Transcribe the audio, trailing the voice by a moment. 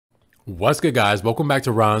What's good, guys? Welcome back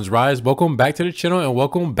to Ron's Rise. Welcome back to the channel and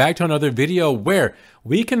welcome back to another video where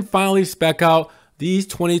we can finally spec out these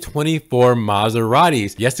 2024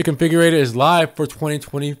 Maseratis. Yes, the configurator is live for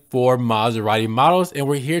 2024 Maserati models, and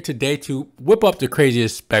we're here today to whip up the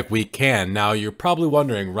craziest spec we can. Now, you're probably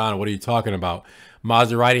wondering, Ron, what are you talking about?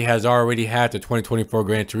 Maserati has already had the 2024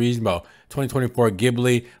 Gran Turismo, 2024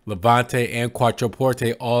 Ghibli, Levante, and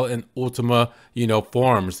Quattroporte all in Ultima,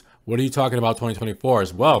 forms. What are you talking about 2024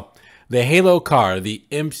 as well? The Halo car, the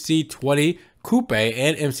MC20 Coupe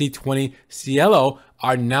and MC20 Cielo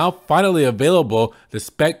are now finally available. The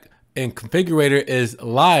spec and configurator is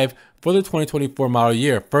live for the 2024 model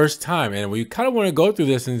year, first time. And we kind of want to go through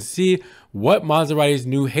this and see what Maserati's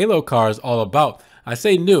new Halo car is all about. I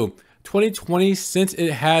say new, 2020 since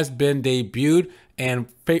it has been debuted and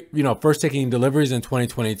first taking deliveries in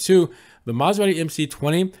 2022, the Maserati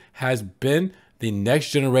MC20 has been the next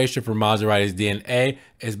generation for Maserati's DNA.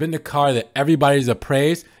 It's been the car that everybody's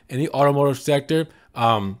appraised in the automotive sector.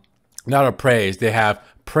 Not appraised, they have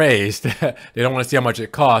praised. They don't want to see how much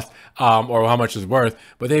it costs or how much it's worth,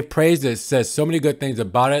 but they've praised it, says so many good things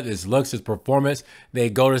about it, its looks, its performance. They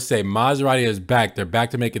go to say Maserati is back. They're back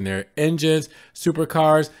to making their engines,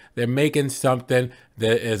 supercars. They're making something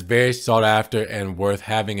that is very sought after and worth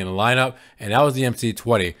having in the lineup, and that was the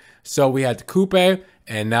MC20. So we had the Coupe,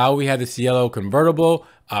 and now we have the Cielo convertible,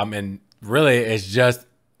 and really it's just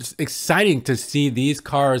exciting to see these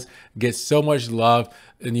cars get so much love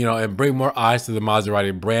and bring more eyes to the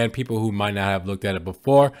Maserati brand. People who might not have looked at it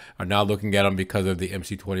before are now looking at them because of the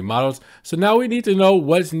MC20 models. So now we need to know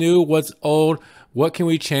what's new, what's old, what can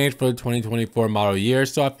we change for the 2024 model year.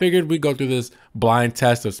 So I figured we'd go through this blind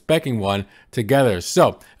test of speccing one together.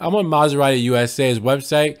 So I'm on Maserati USA's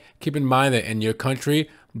website. Keep in mind that in your country,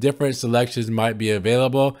 different selections might be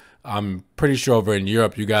available. I'm pretty sure over in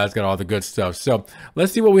Europe, you guys got all the good stuff. So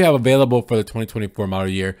let's see what we have available for the 2024 model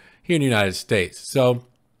year here in the United States. So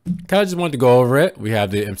kind of just wanted to go over it. We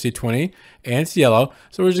have the MC20 and Cielo.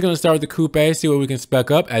 So we're just going to start with the Coupe, see what we can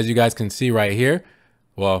spec up. As you guys can see right here.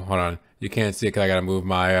 Well, hold on. You can't see it because I got to move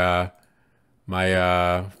my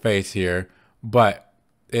my face here. But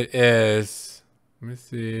it is, let me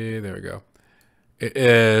see. There we go. It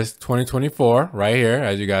is 2024 right here,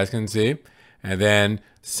 as you guys can see. And then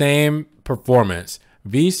same performance.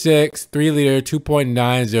 V6, 3-liter,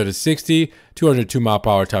 2.9, 0 to 60, 202 mile per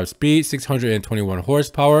hour top speed, 621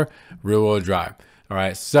 horsepower, rear-wheel drive. All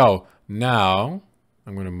right, so now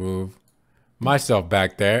I'm going to move myself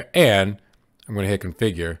back there, and I'm going to hit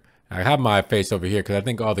configure. I have my face over here because I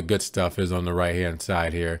think all the good stuff is on the right-hand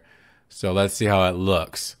side here. So let's see how it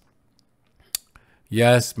looks.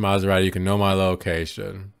 Yes, Maserati, you can know my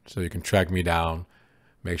location, so you can track me down.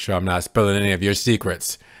 Make sure I'm not spilling any of your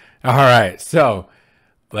secrets. All right, so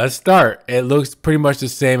let's start. It looks pretty much the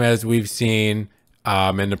same as we've seen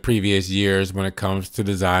in the previous years when it comes to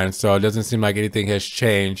design. So it doesn't seem like anything has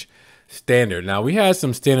changed standard. Now, we had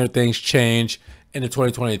some standard things change in the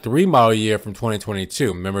 2023 model year from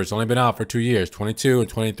 2022. Remember, it's only been out for 2 years, 22 and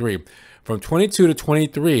 23. From 22 to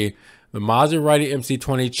 23, the Maserati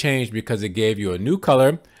MC20 changed because it gave you a new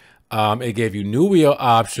color. It gave you new wheel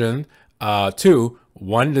option,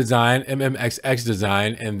 one design, MMXX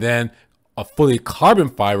design, and then a fully carbon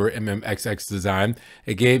fiber MMXX design.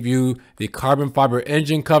 It gave you the carbon fiber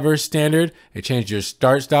engine cover standard. It changed your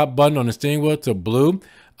start stop button on the steering wheel to blue.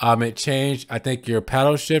 It changed, I think, your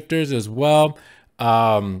paddle shifters as well.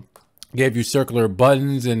 Gave you circular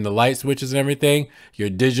buttons and the light switches and everything. Your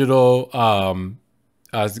digital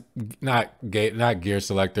not gear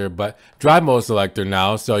selector, but drive mode selector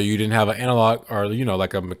now. So you didn't have an analog or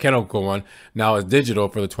like a mechanical one. Now it's digital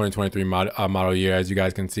for the 2023 model year, as you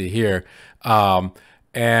guys can see here.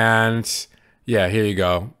 And yeah, here you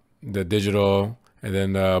go, the digital, and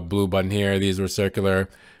then the blue button here. These were circular,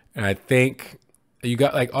 and I think you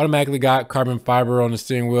got automatically got carbon fiber on the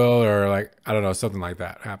steering wheel, or I don't know, something like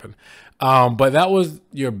that happened. But that was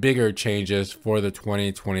your bigger changes for the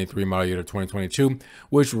 2023 model year to 2022,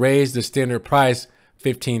 which raised the standard price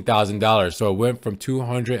 $15,000. So it went from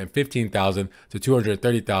 $215,000 to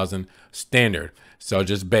 $230,000 standard. So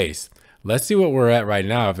just base. Let's see what we're at right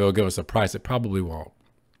now. If it'll give us a price, it probably won't.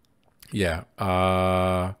 Yeah.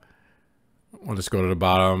 We'll just go to the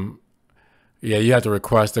bottom. Yeah, you have to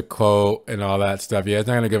request a quote and all that stuff. Yeah, it's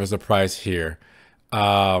not going to give us a price here.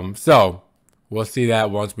 So we'll see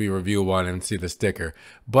that once we review one and see the sticker.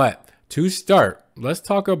 But to start, let's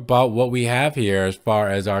talk about what we have here as far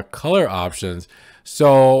as our color options.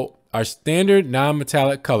 So our standard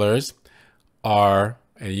non-metallic colors are,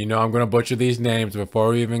 and I'm going to butcher these names before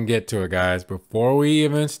we even get to it, guys. Before we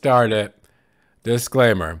even start it,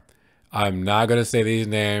 disclaimer. I'm not going to say these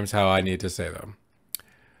names how I need to say them.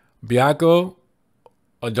 Bianco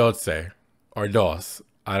or Dulce or Dos.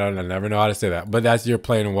 I never know how to say that. But that's your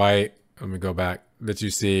plain white. Let me go back. That you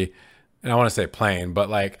see. And I want to say plain, but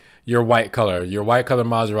like your white color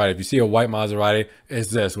Maserati. If you see a white Maserati,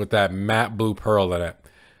 it's this with that matte blue pearl in it.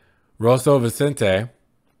 Rosso Vicente,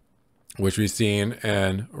 which we've seen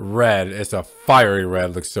in red. It's a fiery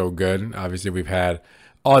red. Looks so good. Obviously, we've had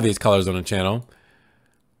all these colors on the channel.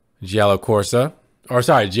 Giallo Corsa, or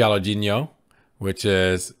sorry, Giallo Gino, which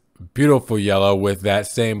is beautiful yellow with that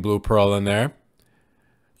same blue pearl in there.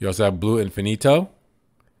 You also have Blue Infinito,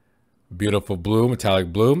 beautiful blue,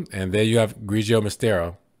 metallic blue, and then you have Grigio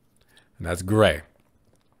Mistero, and that's gray.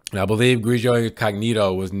 And I believe Grigio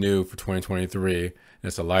Incognito was new for 2023, and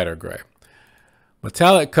it's a lighter gray.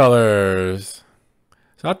 Metallic colors.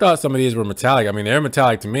 So I thought some of these were metallic. I mean, they're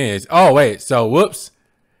metallic to me. Oh, wait. So, whoops.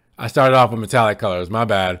 I started off with metallic colors. My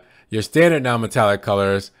bad. Your standard now metallic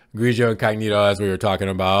colors. Grigio Incognito, as we were talking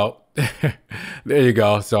about. There you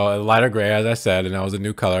go. So, a lighter gray, as I said, and that was a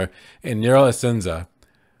new color. And Nero Essenza.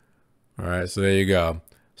 All right. So, there you go.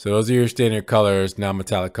 So, those are your standard colors, now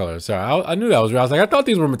metallic colors. Sorry, I knew that was real. I was like, I thought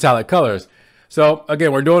these were metallic colors. So,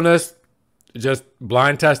 again, we're doing this just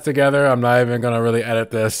blind test together. I'm not even gonna really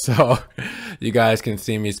edit this, so you guys can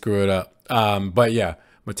see me screw it up. But yeah,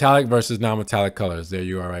 metallic versus non-metallic colors. There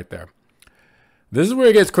you are right there. This is where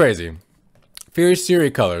it gets crazy. Fierce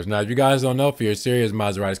Series colors. Now, if you guys don't know, Fierce Series is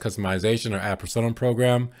Maserati's customization or ad personam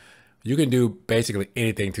program. You can do basically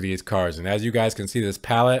anything to these cars, and as you guys can see, this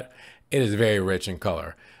palette, it is very rich in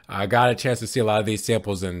color. I got a chance to see a lot of these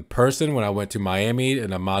samples in person when I went to Miami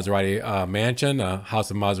in a Maserati mansion, a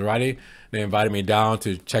House of Maserati. They invited me down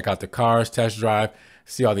to check out the cars, test drive,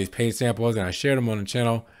 see all these paint samples, and I shared them on the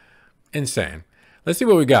channel. Insane. Let's see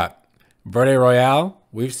what we got. Verde Royale.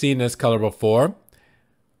 We've seen this color before.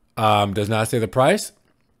 Does not say the price.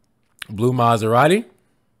 Blue Maserati.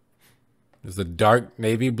 There's a dark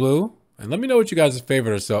navy blue. And let me know what you guys'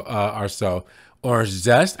 favorite are so. Orange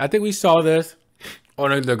Zest. I think we saw this on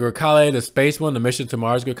the Grecale, the space one, the Mission to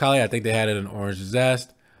Mars Grecale. I think they had it in Orange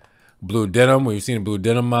Zest. Blue Denim. We've seen Blue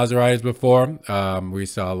Denim Maseratis before. We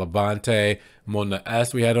saw Levante, Mona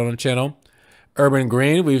S we had on the channel. Urban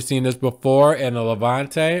Green. We've seen this before in the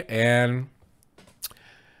Levante. And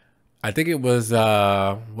I think it was,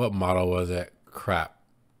 what model was it? Crap.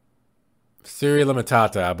 Serie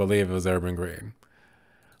Limitata, I believe it was Urban Green.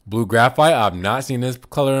 Blue Graphite. I've not seen this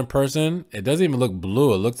color in person. It doesn't even look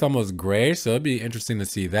blue. It looks almost gray, so it'd be interesting to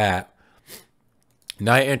see that.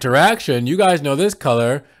 Night Interaction. You guys know this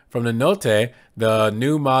color from the Note, the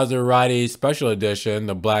new Maserati Special Edition,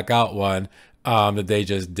 the blackout one that they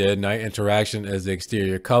just did. Night Interaction is the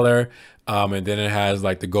exterior color, and then it has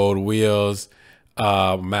like the gold wheels,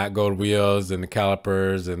 matte gold wheels, and the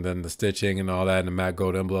calipers, and then the stitching and all that, and the matte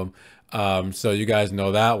gold emblem. So you guys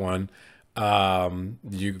know that one.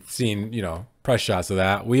 You've seen, you know, press shots of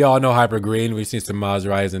that. We all know Hyper Green. We've seen some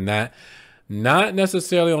Maseratis in that. Not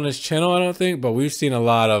necessarily on this channel, I don't think, but we've seen a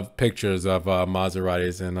lot of pictures of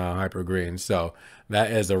Maseratis in Hyper Green. So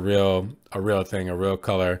that is a real thing, a real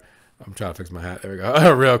color. I'm trying to fix my hat. There we go.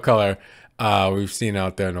 A real color we've seen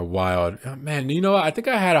out there in the wild. Man, you know what? I think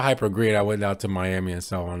I had a Hyper Green. I went out to Miami and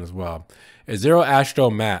so on as well. A Zero Astro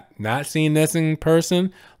Matte. Not seen this in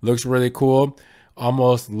person. Looks really cool.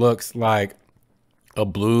 Almost looks like a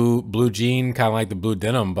blue jean, kind of like the blue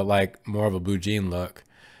denim, but like more of a blue jean look.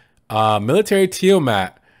 Military Teal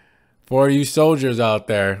Matte. For you soldiers out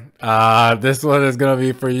there, this one is going to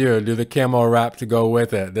be for you. Do the camo wrap to go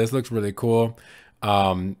with it. This looks really cool.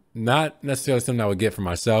 Not necessarily something I would get for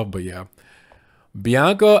myself, but yeah.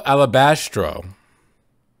 Bianco Alabastro.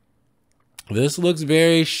 This looks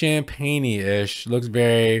very champagne-ish. Looks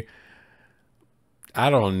very, I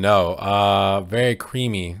don't know, very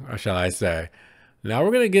creamy, or shall I say. Now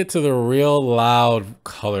we're going to get to the real loud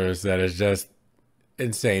colors that is just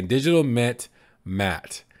insane. Digital Mint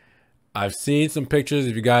Matte. I've seen some pictures.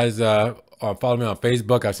 If you guys follow me on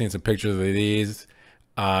Facebook, I've seen some pictures of these.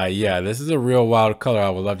 Yeah, this is a real wild color. I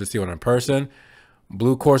would love to see one in person.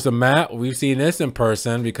 Blue Corsa Matte. We've seen this in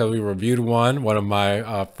person because we reviewed one. One of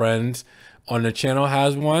my friends on the channel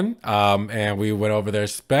has one, and we went over their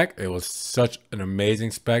spec. It was such an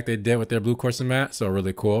amazing spec they did with their Blue Corsa Matte, so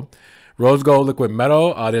really cool. Rose Gold Liquid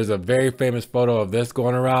Metal. There's a very famous photo of this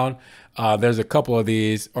going around. There's a couple of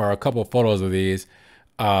these, or a couple of photos of these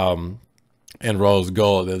in rose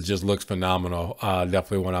gold. It just looks phenomenal.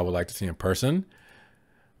 Definitely one I would like to see in person.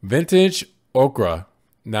 Vintage Ochre.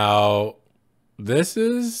 Now, this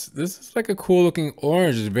is like a cool looking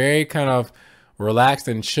orange. It's very kind of relaxed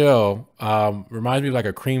and chill. Reminds me of like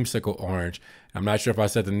a creamsicle orange. I'm not sure if I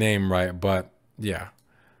said the name right, but yeah.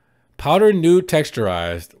 Powder nude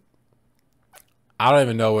texturized. I don't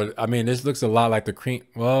even know what, I mean, this looks a lot like the cream.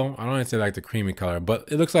 Well, I don't want to say like the creamy color, but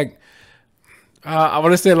it looks like, I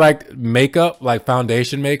want to say like makeup, like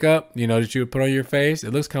foundation makeup, you know, that you would put on your face.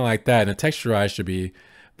 It looks kind of like that. And the texturized should be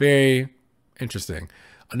very interesting.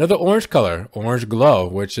 Another orange color, orange glow,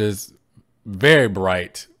 which is very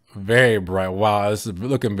bright, very bright. Wow, this is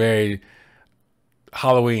looking very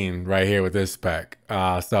Halloween right here with this spec.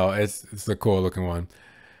 So it's a cool looking one.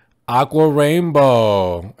 Aqua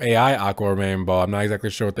rainbow, AI aqua rainbow. I'm not exactly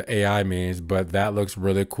sure what the AI means, but that looks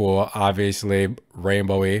really cool. Obviously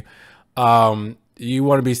rainbowy. You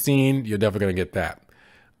want to be seen, you're definitely gonna get that.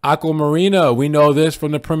 Aquamarina, we know this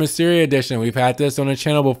from the Primavera edition. We've had this on the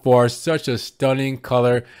channel before. Such a stunning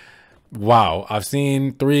color. Wow, I've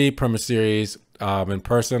seen 3 Primaveras in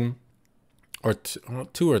person, or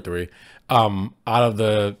 2 or 3. Out of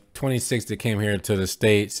the 26 that came here to the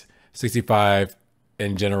States, 65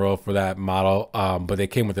 in general for that model. But they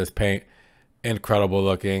came with this paint, incredible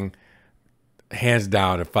looking. Hands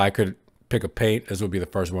down, if I could pick a paint, this would be the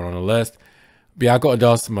first one on the list. Bianco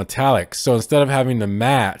Adults Metallic. So instead of having the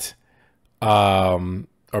matte or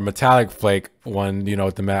metallic flake one, you know,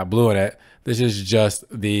 with the matte blue in it, this is just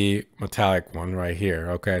the metallic one right here.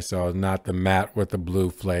 Okay, so not the matte with the blue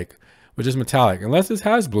flake, which is metallic. Unless this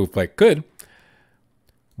has blue flake. Good.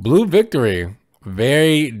 Blue Victory.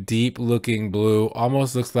 Very deep looking blue.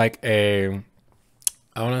 Almost looks like a,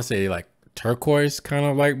 I want to say like turquoise kind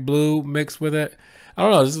of like blue mixed with it. I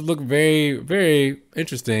don't know. This look very, very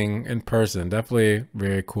interesting in person. Definitely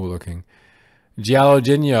very cool looking. Giallo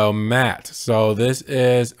Genio matte. So this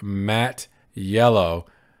is matte yellow.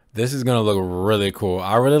 This is going to look really cool.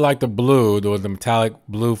 I really like the blue, the metallic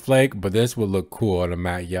blue flake, but this would look cool in a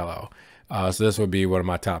matte yellow. So this would be one of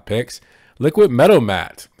my top picks. Liquid metal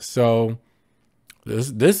matte. So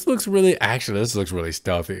this looks really, actually, this looks really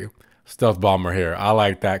stealthy. Stealth bomber here. I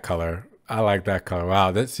like that color. I like that color.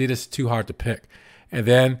 Wow. See, this is too hard to pick. And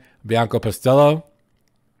then Bianco Pastello,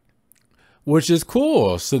 which is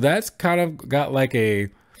cool. So that's kind of got like a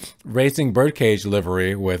racing birdcage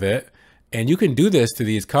livery with it. And you can do this to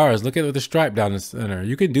these cars. Look at the stripe down the center.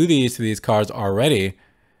 You can do these to these cars already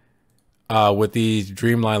with these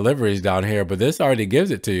Dreamline liveries down here. But this already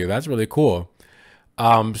gives it to you. That's really cool.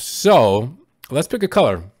 So let's pick a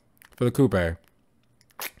color for the coupe.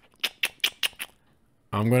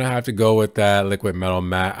 I'm going to have to go with that liquid metal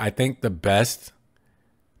matte. I think the best...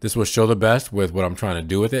 This will show the best with what I'm trying to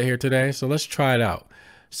do with it here today. So let's try it out.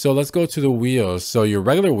 So let's go to the wheels. So your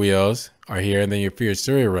regular wheels are here, and then your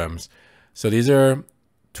Fieraserie rims. So these are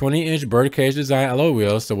 20-inch birdcage design alloy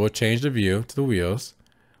wheels. So we'll change the view to the wheels.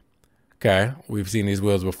 Okay, we've seen these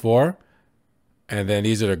wheels before. And then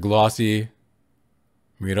these are the glossy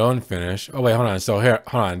Miron finish. Oh wait, hold on. So here,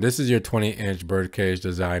 hold on. This is your 20-inch birdcage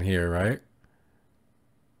design here, right?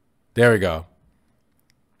 There we go.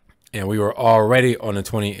 And we were already on a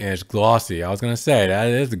 20-inch glossy. I was going to say, that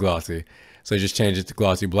is the glossy. So you just change it to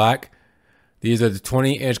glossy black. These are the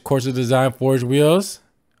 20-inch Corsa Design forged wheels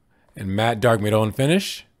in matte dark Miron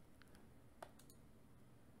finish.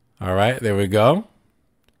 All right, there we go.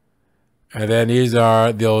 And then these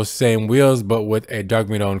are those same wheels, but with a dark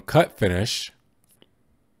Miron cut finish.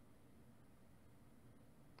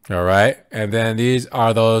 All right, and then these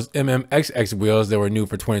are those MMXX wheels that were new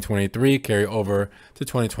for 2023, carry over to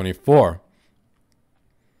 2024.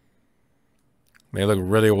 They look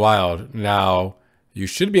really wild. Now, you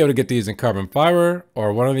should be able to get these in carbon fiber,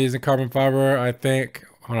 or one of these in carbon fiber, I think.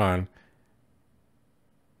 Hold on.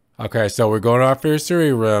 Okay, so we're going to our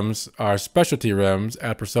Fieraserie rims, our specialty rims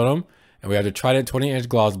at Personum, and we have the Trident 20-inch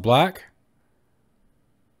gloss black.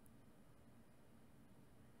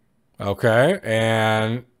 Okay,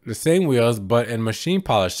 and the same wheels, but in machine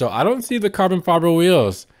polish. So I don't see the carbon fiber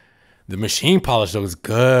wheels. The machine polish looks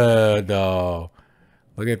good though.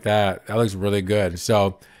 Look at that. That looks really good.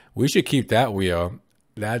 So we should keep that wheel.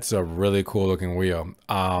 That's a really cool looking wheel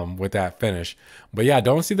with that finish. But yeah, I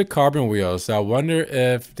don't see the carbon wheels. So I wonder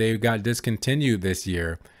if they got discontinued this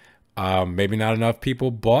year. Maybe not enough people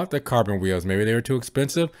bought the carbon wheels. Maybe they were too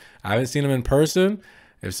expensive. I haven't seen them in person.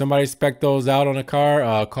 If somebody spec those out on a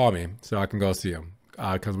car, call me so I can go see them.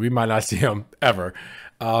 Because we might not see them ever.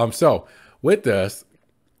 So with this,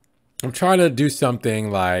 I'm trying to do something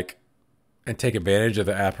like and take advantage of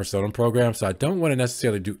the Ad Personam program. So I don't want to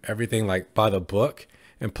necessarily do everything like by the book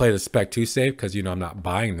and play the spec too safe because, you know, I'm not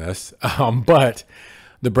buying this. But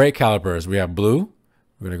the brake calipers, we have blue.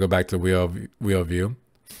 We're going to go back to wheel view.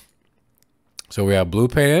 So we have blue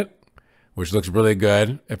painted, which looks really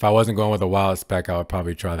good. If I wasn't going with a wild spec, I would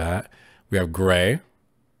probably try that. We have gray.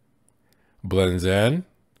 Blends in.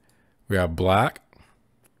 We have black.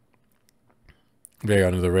 Very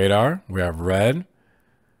under the radar. We have red.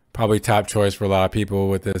 Probably top choice for a lot of people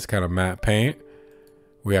with this kind of matte paint.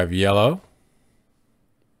 We have yellow.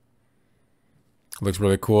 Looks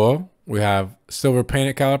really cool. We have silver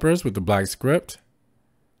painted calipers with the black script.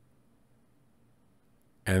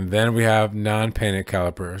 And then we have non-painted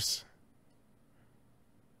calipers.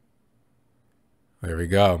 There we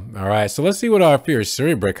go. All right, so let's see what our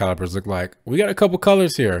Series brake calipers look like. We got a couple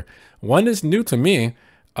colors here. One is new to me.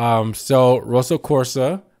 So Rosso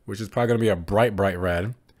Corsa, which is probably gonna be a bright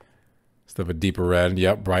red. Instead of a deeper red.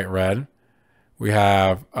 Yep, bright red. We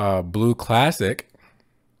have blue classic.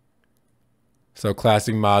 So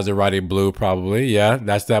classic Maserati blue probably. Yeah,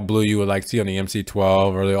 that's that blue you would like see on the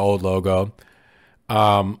MC12 or the old logo.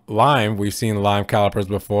 Lime, we've seen lime calipers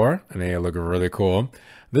before and they look really cool.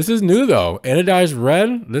 This is new though. Anodized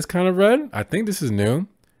red, this kind of red. I think this is new.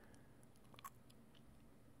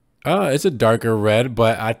 It's a darker red,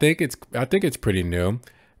 but I think it's pretty new.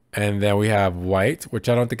 And then we have white, which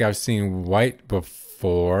I don't think I've seen white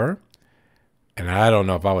before. And I don't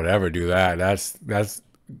know if I would ever do that. That's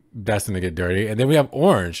gonna get dirty. And then we have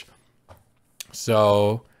orange.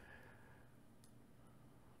 So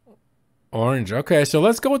orange. Okay, so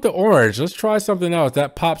let's go with the orange. Let's try something else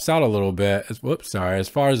that pops out a little bit. Whoops, sorry. As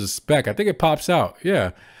far as the spec, I think it pops out.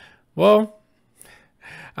 Yeah. Well,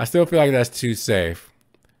 I still feel like that's too safe.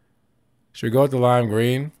 Should we go with the lime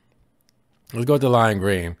green? Let's go with the lime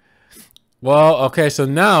green. Well, okay, so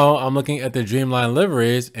now I'm looking at the Dreamline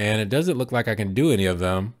liveries and it doesn't look like I can do any of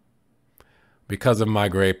them because of my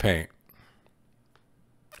gray paint.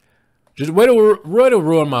 Just way to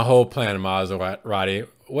ruin my whole plan, Maserati.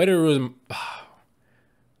 Way to ruin.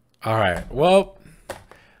 All right, well,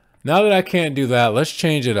 now that I can't do that, let's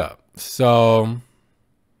change it up. So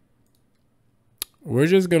we're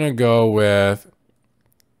just gonna go with,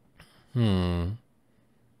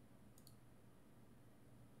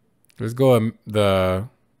 let's go with I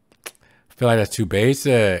feel like that's too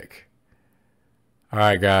basic. All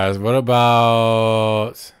right, guys, what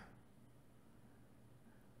about, let's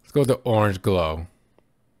go with the orange glow.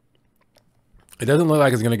 It doesn't look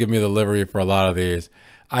like it's going to give me the livery for a lot of these.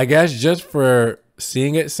 I guess just for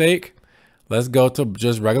seeing its sake, let's go to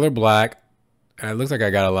just regular black. And it looks like I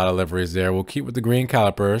got a lot of liveries there. We'll keep with the green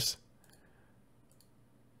calipers.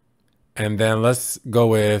 And then let's go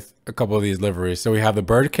with a couple of these liveries. So we have the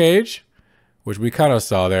bird cage, which we kind of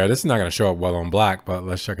saw there. This is not going to show up well on black, but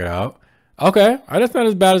let's check it out. Okay, that's not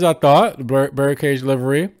as bad as I thought. The bird cage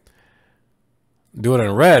livery. Do it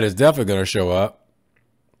in red is definitely going to show up.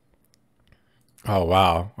 Oh,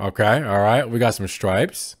 wow. Okay. All right. We got some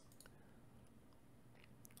stripes.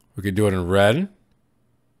 We could do it in red.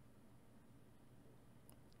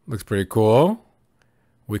 Looks pretty cool.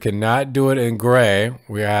 We cannot do it in gray.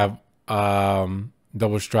 We have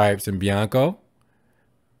double stripes in Bianco.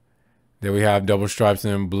 Then we have double stripes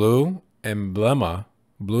in blue emblema.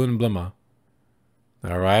 Blue emblema.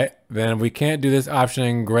 All right. Then we can't do this option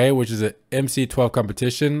in gray, which is an MC12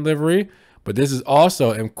 competition livery. But this is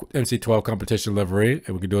also MC12 competition livery,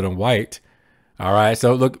 and we can do it in white. All right,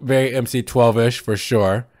 so it looked very MC12-ish for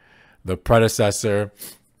sure. The predecessor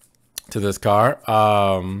to this car.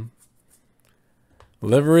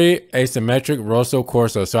 Livery, asymmetric, Rosso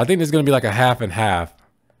Corso. So I think this is going to be like a half and half.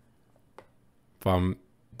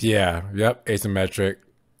 Yeah, yep, asymmetric.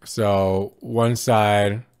 So one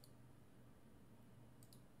side.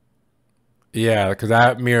 Yeah, because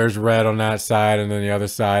that mirror's red on that side, and then the other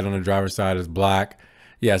side on the driver's side is black.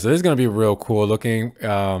 Yeah, so this is going to be real cool looking.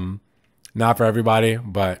 Not for everybody,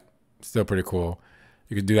 but still pretty cool.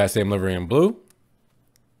 You could do that same livery in blue.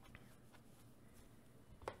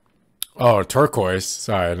 Oh, turquoise.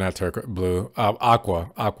 Sorry, not turquoise. Blue.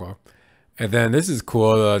 Aqua. And then this is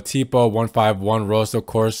cool. The Tipo 151 Rosso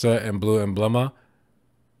Corsa and blue emblema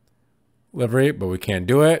livery, but we can't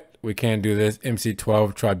do it. We can't do this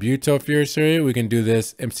MC12 Tributo Fury Series. We can do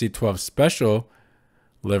this MC12 Special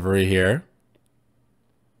livery here.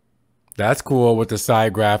 That's cool with the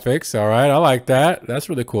side graphics. All right, I like that. That's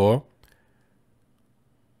really cool.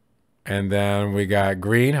 And then we got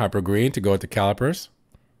green, hyper green to go with the calipers.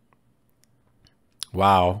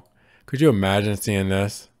 Wow. Could you imagine seeing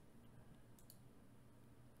this?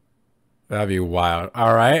 That'd be wild.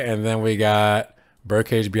 All right, and then we got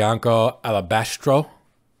Birdcage Bianco Alabastro.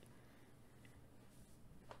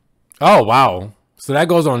 Oh, wow. So that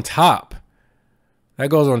goes on top. That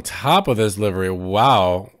goes on top of this livery.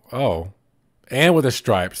 Wow. Oh. And with a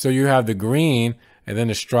stripe. So you have the green and then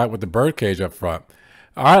the stripe with the birdcage up front.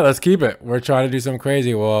 All right, let's keep it. We're trying to do something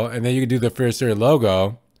crazy. Well, and then you can do the Fierce Series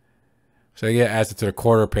logo. So you get added to the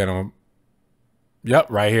quarter panel. Yep,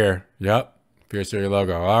 right here. Yep. Fierce Series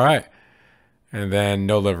logo. All right. And then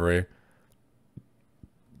no livery.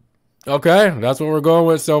 Okay, that's what we're going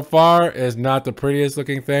with so far. It's not the prettiest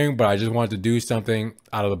looking thing, but I just wanted to do something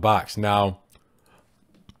out of the box. Now,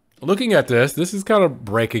 looking at this is kind of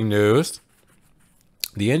breaking news.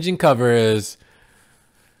 The engine cover is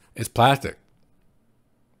plastic.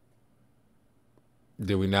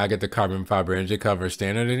 Did we not get the carbon fiber engine cover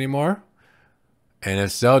standard anymore? And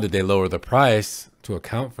if so, did they lower the price to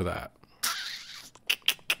account for that?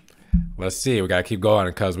 Let's see. We gotta keep going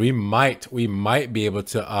because we might be able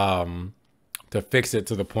to fix it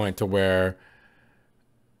to the point to where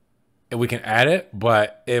we can add it,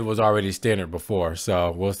 but it was already standard before,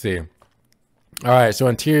 so we'll see. All right, so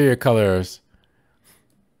interior colors.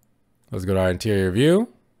 Let's go to our interior view.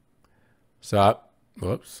 So,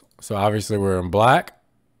 whoops. So obviously we're in black.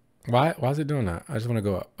 Why is it doing that? I just want to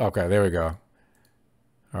go up. Okay, there we go.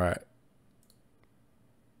 All right.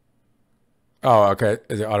 Oh, okay.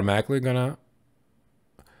 Is it automatically gonna?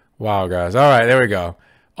 Wow, guys. All right, there we go.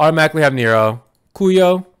 Automatically have Nero.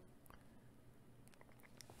 Kuyo.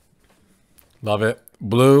 Love it.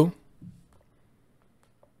 Blue.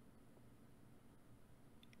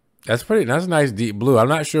 That's a nice deep blue. I'm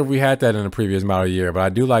not sure if we had that in the previous model year, but I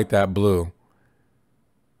do like that blue.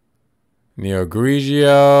 Nero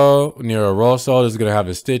Grigio. Nero Rosso is going to have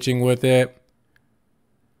the stitching with it.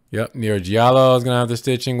 Yep. Nero Giallo is going to have the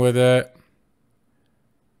stitching with it.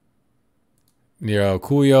 Nero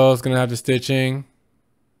Cuyo is going to have the stitching.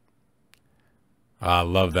 I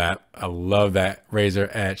love that. I love that razor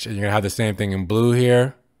etch. And you're going to have the same thing in blue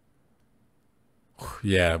here.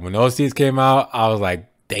 Yeah, when those seats came out, I was like,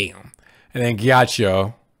 damn. And then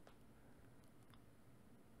Ghiaccio.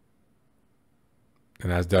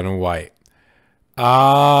 And that's done in white.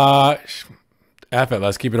 F it.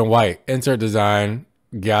 Let's keep it in white. Insert design.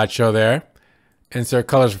 Ghiaccio there. Insert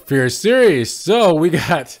colors for Fierce Series. So we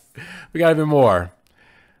got even more.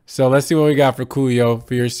 So let's see what we got for Cuyo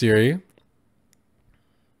Fierce Series.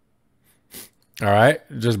 All right,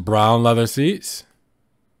 just brown leather seats.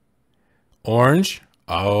 Orange.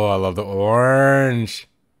 Oh, I love the orange.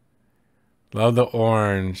 Love the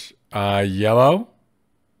orange. Yellow.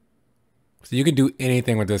 So you can do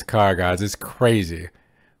anything with this car, guys. It's crazy.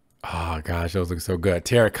 Oh gosh, those look so good.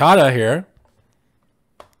 Terracotta here.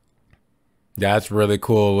 That's really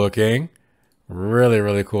cool looking. Really,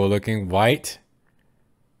 really cool looking. White.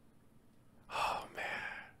 Oh, man.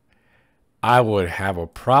 I would have a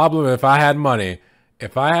problem if I had money.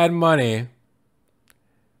 If I had money,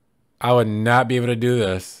 I would not be able to do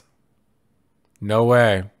this. No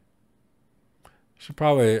way.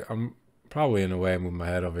 I'm probably in the way. Move my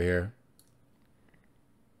head over here.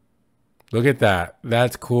 Look at that.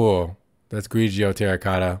 That's cool. That's Grigio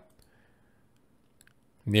Terracotta.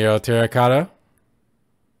 Nero Terracotta.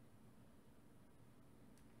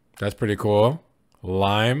 That's pretty cool.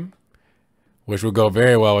 Lime, which will go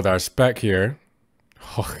very well with our spec here.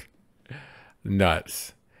 Oh,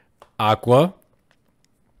 nuts. Aqua.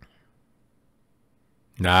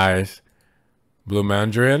 Nice. Blue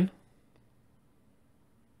Mandarin.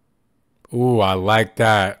 Ooh, I like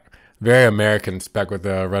that. Very American spec with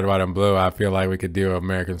the red, white, and blue. I feel like we could do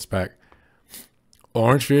American spec.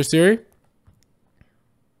 Orange Fierce Series.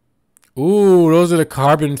 Ooh, those are the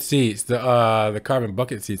carbon seats. The carbon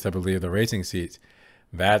bucket seats, I believe. The racing seats.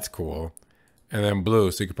 That's cool. And then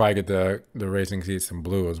blue. So you could probably get the racing seats in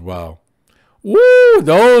blue as well. Woo!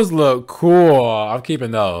 Those look cool. I'm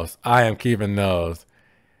keeping those. I am keeping those.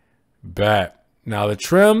 Bet. Now the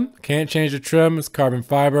trim. Can't change the trim. It's carbon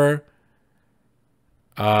fiber.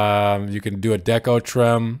 You can do a deco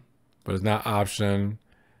trim, but it's not option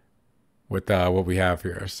with what we have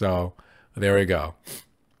here. So there we go.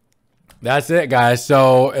 That's it, guys.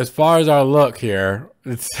 So as far as our look here,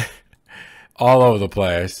 it's all over the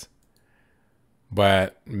place.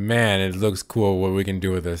 But man, it looks cool what we can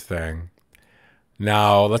do with this thing.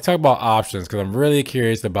 Now let's talk about options, because I'm really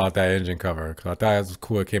curious about that engine cover, because I thought it was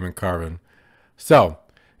cool it came in carbon. So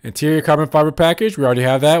interior carbon fiber package, we already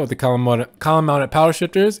have that with the column mounted paddle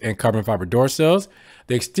shifters and carbon fiber door sills.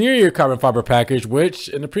 The exterior carbon fiber package, which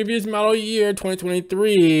in the previous model year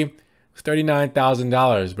 2023 was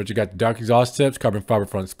 $39,000, but you got the dark exhaust tips, carbon fiber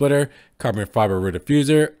front splitter, carbon fiber rear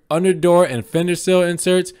diffuser, under door and fender sill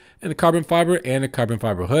inserts, and the carbon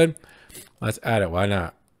fiber hood. Let's add it. Why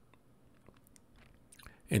not?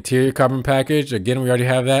 Interior carbon package. Again, we already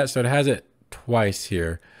have that, so it has it twice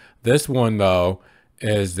here. This one, though,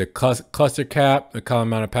 is the cluster cap, the column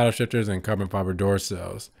mounted paddle shifters, and carbon fiber door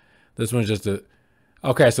sills. This one's just a...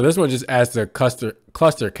 Okay, so this one just adds the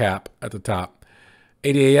cluster cap at the top.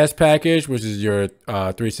 ADAS package, which is your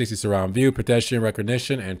 360 surround view, pedestrian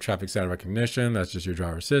recognition, and traffic sign recognition. That's just your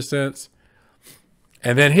driver assistance.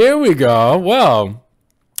 And then here we go. Well.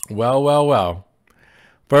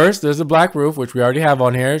 First, there's a black roof, which we already have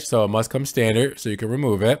on here, so it must come standard, so you can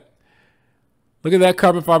remove it. Look at that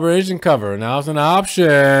carbon fiber engine cover. Now it's an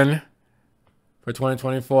option for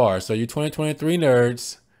 2024. So you 2023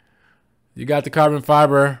 nerds, you got the carbon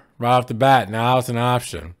fiber right off the bat. Now it's an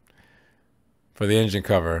option for the engine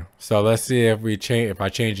cover. So let's see if we change. If I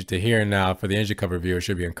change it to here now for the engine cover view, it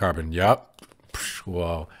should be in carbon. Yup.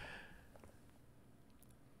 Whoa.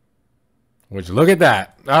 Would you look at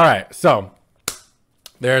that? All right. So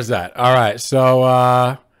there's that. All right. So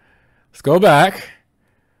let's go back.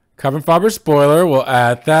 Carbon fiber spoiler. We'll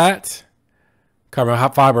add that. Carbon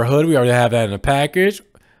fiber hood. We already have that in the package.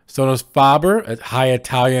 Sonos Faber, high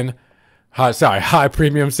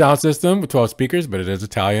premium sound system with 12 speakers, but it is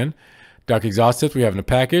Italian. Dark exhaust tips we have in the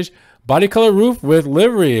package. Body color roof with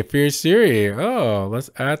livery, Fierce Siri. Oh,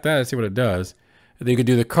 let's add that and see what it does. And then you could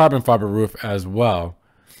do the carbon fiber roof as well.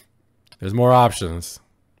 There's more options.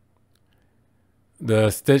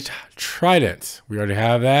 The Stitch Trident, we already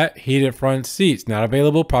have that. Heated front seats, not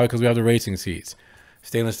available, probably because we have the racing seats.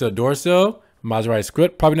 Stainless steel door sill, Maserati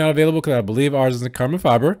script, probably not available because I believe ours is in carbon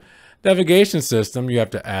fiber. Navigation system, you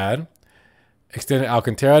have to add. Extended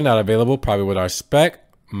Alcantara, not available, probably with our spec.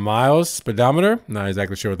 Miles speedometer, not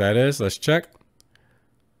exactly sure what that is. Let's check.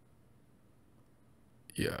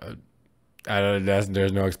 Yeah,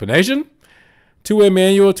 there's no explanation. Two-way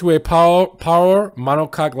manual, two-way power,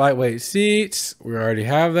 monocoque lightweight seats. We already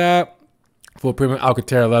have that. Full premium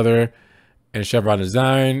Alcantara leather and chevron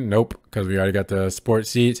design. Nope, because we already got the sport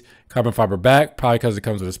seats. Carbon fiber back, probably because it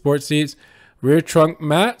comes with the sport seats. Rear trunk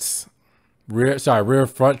mats. Rear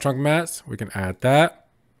front trunk mats. We can add that.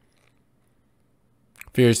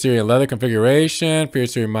 Fierce Siri leather configuration.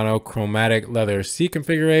 Fierce Siri monochromatic leather seat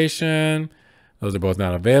configuration. Those are both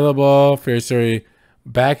not available. Fierce Siri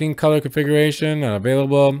backing color configuration, not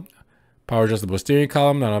available. Power adjustable steering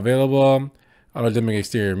column, not available. Auto dimming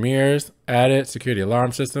exterior mirrors, added. Security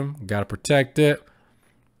alarm system, gotta protect it.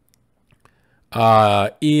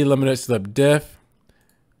 Limited slip diff,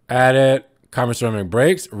 added. Carbon ceramic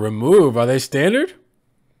brakes, remove. Are they standard?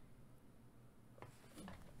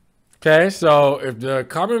 Okay, so if the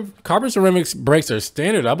carbon ceramic brakes are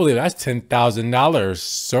standard, I believe that's $10,000.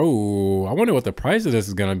 So I wonder what the price of this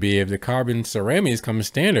is going to be if the carbon ceramics come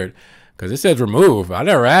standard, because it says remove. I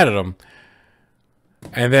never added them.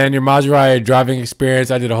 And then your Maserati driving experience,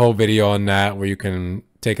 I did a whole video on that where you can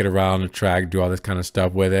take it around the track, do all this kind of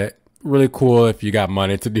stuff with it. Really cool if you got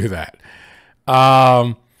money to do that.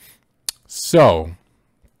 So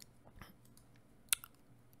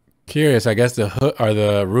curious, I guess the hood or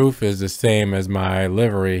the roof is the same as my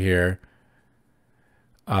livery here.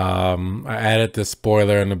 I added the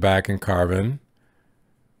spoiler in the back in carbon.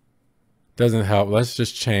 Doesn't help. Let's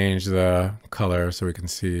just change the color so we can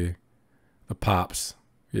see the pops.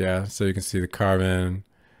 Yeah, so you can see the carbon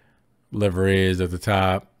liveries at the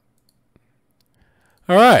top.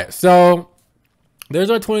 All right, so there's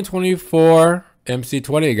our 2024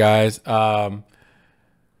 MC20, guys. A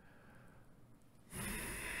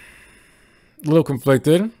little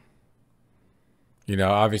conflicted, you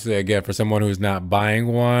know, obviously, again, for someone who's not buying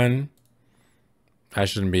one, I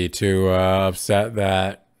shouldn't be too upset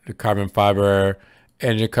that the carbon fiber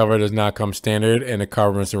engine cover does not come standard and the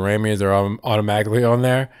carbon ceramics are automatically on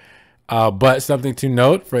there. But something to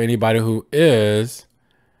note for anybody who is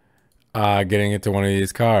getting into one of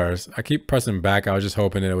these cars. I keep pressing back. I was just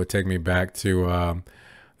hoping that it would take me back to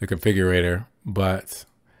the configurator, but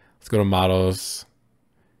let's go to models.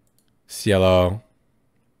 Cielo.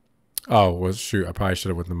 Oh, well, shoot. I probably should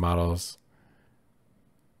have went to models.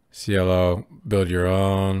 Cielo. Build your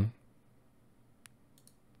own.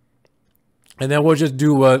 And then we'll just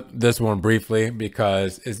do this one briefly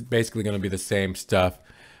because it's basically going to be the same stuff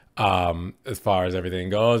as far as everything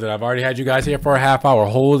goes. And I've already had you guys here for a half hour.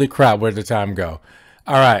 Holy crap. Where did the time go?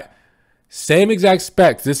 All right. Same exact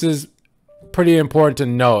specs. This is pretty important to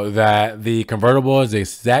note that the convertible is the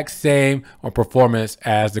exact same on performance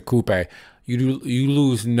as the coupe. You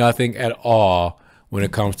lose nothing at all when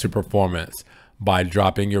it comes to performance by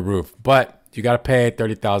dropping your roof, but you got to pay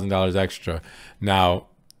 $30,000 extra. Now,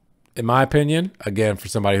 in my opinion, again, for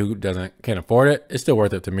somebody who can't afford it, it's still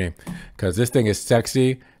worth it to me because this thing is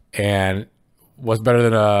sexy. And what's better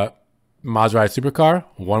than a Maserati supercar?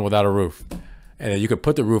 One without a roof. And then you could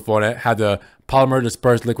put the roof on it, have the polymer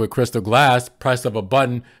dispersed liquid crystal glass, press of a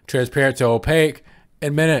button, transparent to opaque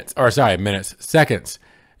in seconds.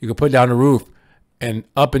 You can put down the roof and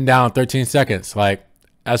up and down 13 seconds. Like,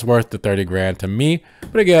 That's worth the 30 grand to me.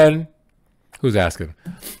 But again, who's asking?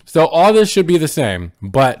 So all this should be the same,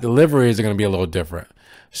 but the liveries are going to be a little different.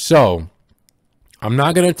 So I'm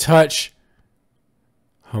not going to touch.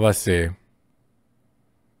 Let's see.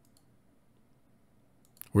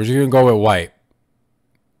 We're just going to go with white.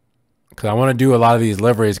 Because I want to do a lot of these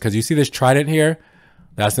liveries. Because you see this trident here?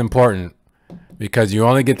 That's important. Because you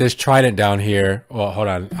only get this trident down here. Well, hold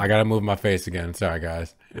on. I got to move my face again. Sorry,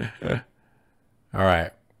 guys. All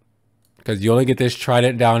right. Because you only get this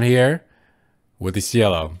trident down here with the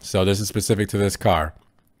Cielo. So this is specific to this car.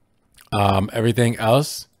 Everything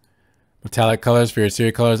else, metallic colors for your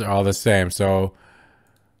series colors are all the same. So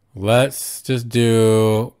let's just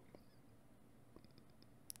do...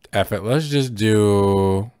 F it. Let's just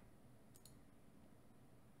do...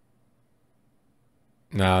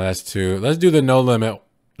 No, that's too. Let's do the no limit.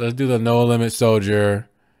 Let's do the no limit soldier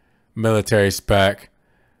military spec.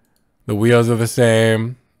 The wheels are the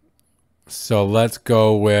same. So let's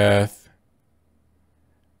go with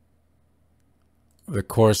the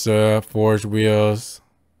Corsa forged wheels.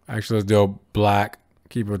 Actually, let's do a black.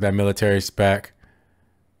 Keep it with that military spec.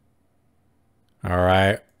 All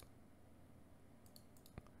right.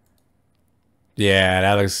 Yeah,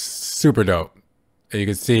 that looks super dope. You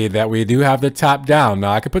can see that we do have the top down.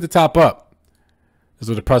 Now I can put the top up. This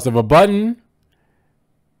with the press of a button.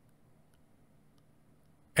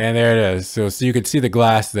 And there it is. So you can see the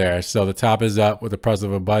glass there. So the top is up with the press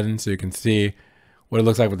of a button. So you can see what it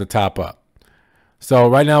looks like with the top up. So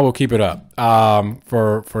right now we'll keep it up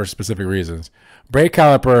for specific reasons. Brake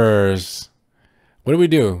calipers. What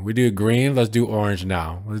do? We do green. Let's do orange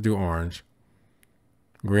now. Let's do orange.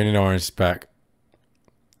 Green and orange spec.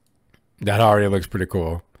 That already looks pretty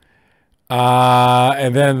cool.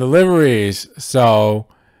 And then the liveries. So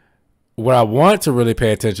what I want to really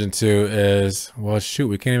pay attention to is, well, shoot,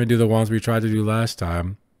 we can't even do the ones we tried to do last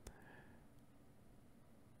time.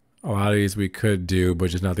 A lot of these we could do,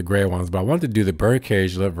 but just not the gray ones. But I want to do the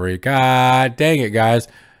birdcage livery. God dang it, guys.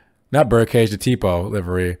 Not birdcage, the tipo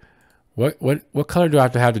livery. What color do I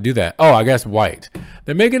have to do that? Oh, I guess white.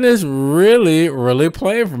 They're making this really, really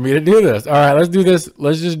plain for me to do this. All right, let's do this.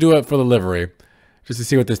 Let's just do it for the livery. Just to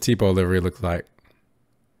see what this tipo livery looks like.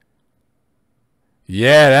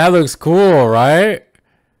 Yeah, that looks cool, right?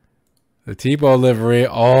 The tipo livery.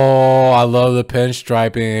 Oh, I love the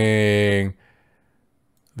pinstriping.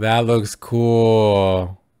 That looks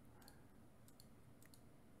cool.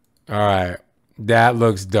 All right. That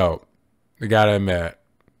looks dope. I gotta admit.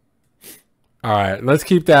 All right, let's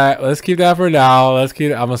keep that. Let's keep that for now.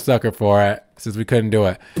 I'm a sucker for it since we couldn't do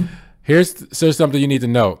it. Here's something you need to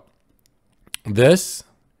note. This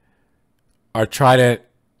are Trident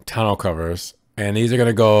tonneau covers, and these are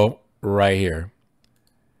gonna go right here.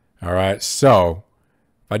 All right, so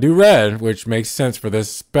if I do red, which makes sense for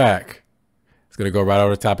this spec, it's gonna go right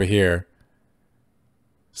over the top of here.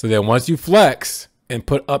 So then once you flex and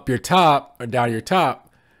put up your top or down your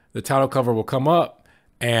top, the tonneau cover will come up.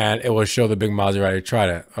 And it will show the big Maserati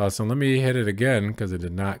Trident. So let me hit it again because it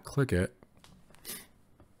did not click it.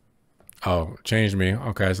 Oh, changed me.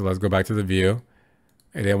 Okay, so let's go back to the view.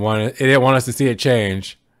 It didn't want us to see it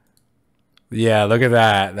change. Yeah, look at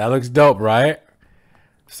that. That looks dope, right?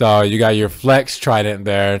 So you got your flex Trident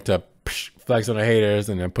there to flex on the haters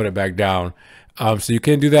and then put it back down. So you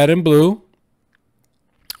can do that in blue.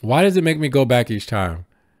 Why does it make me go back each time?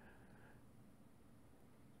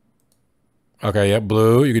 Okay, yeah,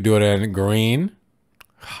 blue. You could do it in green.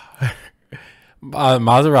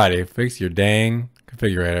 Maserati, fix your dang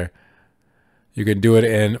configurator. You can do it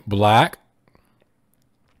in black.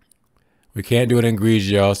 We can't do it in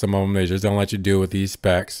grigio. Some of them they just don't let you do with these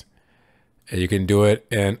specs. And you can do it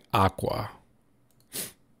in aqua.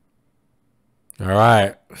 All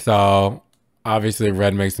right, so obviously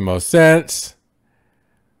red makes the most sense.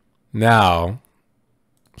 Now,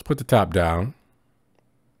 let's put the top down.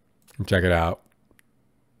 Check it out.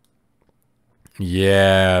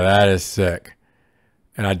 Yeah, that is sick.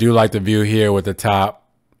 And I do like the view here with the top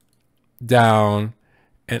down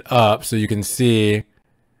and up so you can see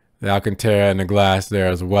the Alcantara and the glass there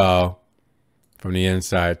as well from the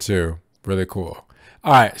inside too. Really cool.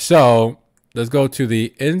 All right, so let's go to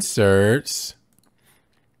the inserts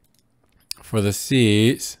for the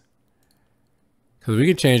seats. Because we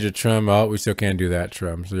can change the trim out. We still can't do that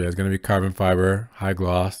trim. So yeah, it's going to be carbon fiber, high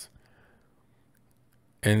gloss.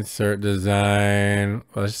 Insert design.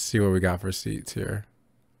 Let's see what we got for seats here.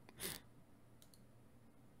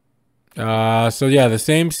 So yeah, the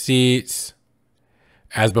same seats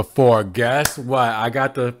as before. Guess what? I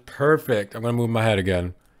got the perfect. I'm gonna move my head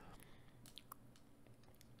again.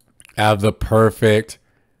 I have the perfect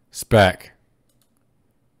spec.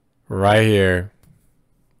 right here.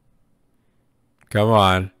 Come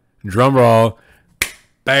on. Drum roll.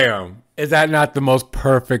 Bam. Is that not the most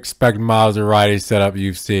perfect spec Maserati setup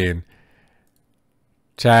you've seen?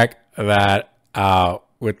 Check that out.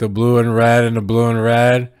 With the blue and red and the blue and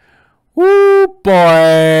red. Woo,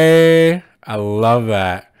 boy. I love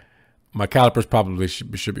that. My calipers probably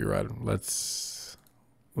should be red. Let's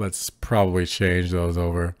probably change those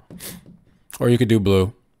over. Or you could do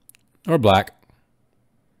blue or black.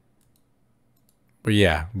 But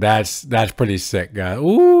yeah, that's pretty sick, guys.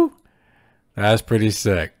 Ooh, that's pretty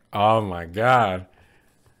sick. Oh my God.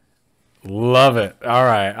 Love it. All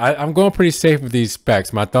right. I'm going pretty safe with these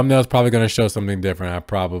specs. My thumbnail is probably going to show something different. I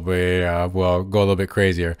probably will go a little bit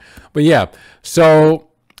crazier. But yeah, so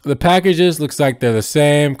the packages looks like they're the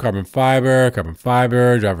same. Carbon fiber,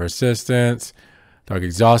 driver assistance, dark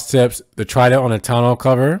exhaust tips. The Trident on a tonneau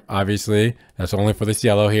cover, obviously. That's only for the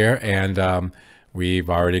Cielo here. And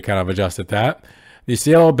we've already kind of adjusted that. The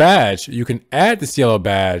Cielo badge. You can add the Cielo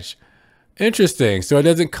badge. Interesting. So it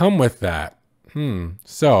doesn't come with that.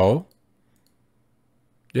 So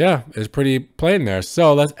yeah, it's pretty plain there.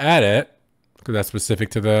 So let's add it because that's specific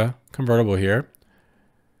to the convertible here.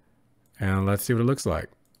 And let's see what it looks like.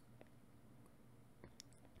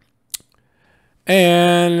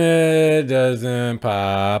 And it doesn't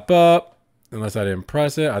pop up unless I didn't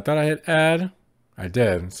press it. I thought I hit add. I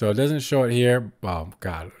did. So it doesn't show it here. Oh,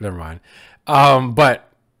 God, never mind. But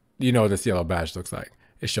you know what the Cielo badge looks like.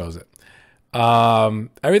 It shows it.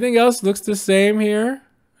 Everything else looks the same here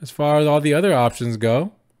as far as all the other options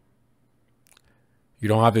go. You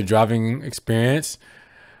don't have the driving experience.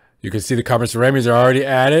 You can see the carbon ceramics are already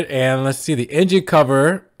added. And let's see the engine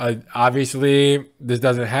cover. Obviously, this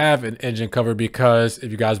doesn't have an engine cover because if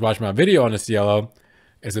you guys watch my video on the Cielo,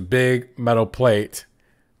 it's a big metal plate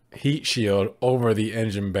heat shield over the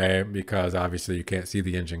engine bay because obviously you can't see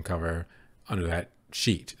the engine cover under that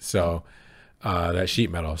sheet. So that sheet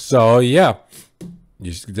metal. So yeah,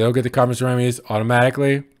 you still get the carbon ceramics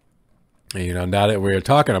automatically. And you know, now that we're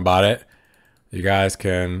talking about it, you guys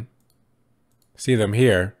can see them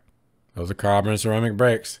here. Those are carbon ceramic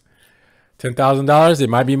brakes. $10,000, it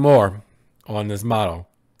might be more on this model.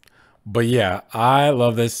 But yeah, I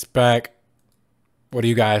love this spec. What do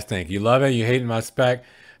you guys think? You love it? You hating my spec?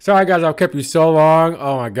 Sorry guys, I've kept you so long.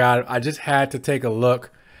 Oh my God, I just had to take a look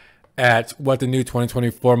at what the new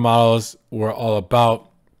 2024 models were all about.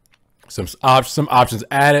 Some options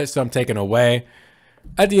added, some taken away.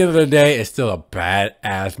 At the end of the day, it's still a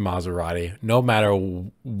badass Maserati. No matter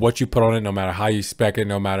what you put on it, no matter how you spec it,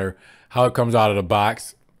 no matter how it comes out of the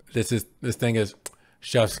box, this thing is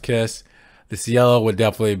chef's kiss. The Cielo would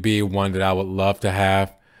definitely be one that I would love to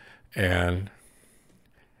have. And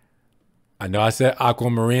I know I said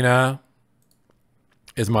Aquamarina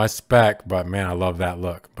is my spec, but man, I love that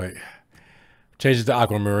look. But change it to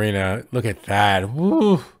Aquamarina. Look at that.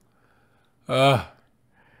 Woo.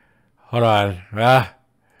 Hold on.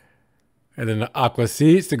 And then the aqua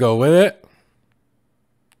seats to go with it.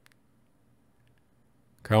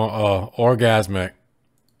 Come on. Oh, orgasmic.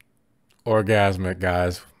 Orgasmic,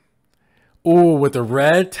 guys. Ooh, with the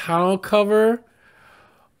red tonneau cover.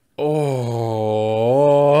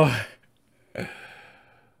 Oh.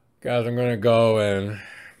 Guys, I'm going to go and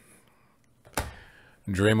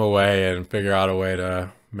dream away and figure out a way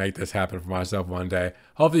to make this happen for myself one day.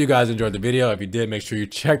 Hopefully you guys enjoyed the video. If you did, make sure you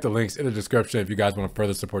check the links in the description. If you guys want to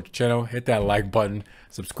further support the channel, hit that like button,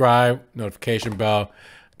 subscribe, notification bell.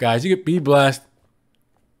 Guys, you can be blessed.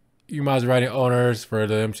 You Maserati owners for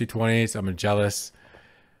the MC20s, I'm jealous.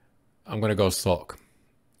 I'm going to go sulk.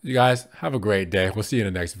 You guys have a great day. We'll see you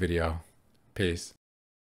in the next video. Peace.